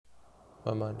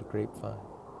My mind a grapevine,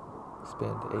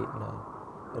 expand to 8, 9.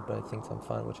 Everybody thinks I'm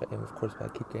fine, which I am, of course, but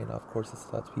I keep getting off course. It's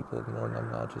thoughts people ignoring.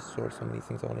 I'm not just source. So many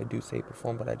things I want to do, say,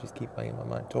 perform, but I just keep my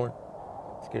mind torn.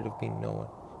 Scared of being no one.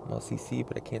 I'm all CC,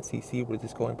 but I can't CC. Where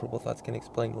this going? Purple thoughts can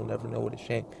explain. You'll never know what a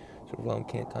shame. Sort of realm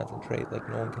can't concentrate. Like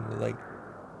no one can relate.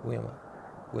 Who am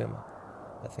I? Who am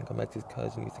I? I think I'm X's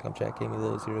cousin. You think I'm Jack Amy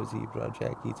Little Zero Z, bro.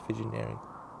 Jack Eats visionary.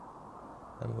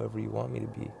 I'm whoever you want me to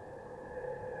be.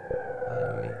 I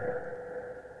am me.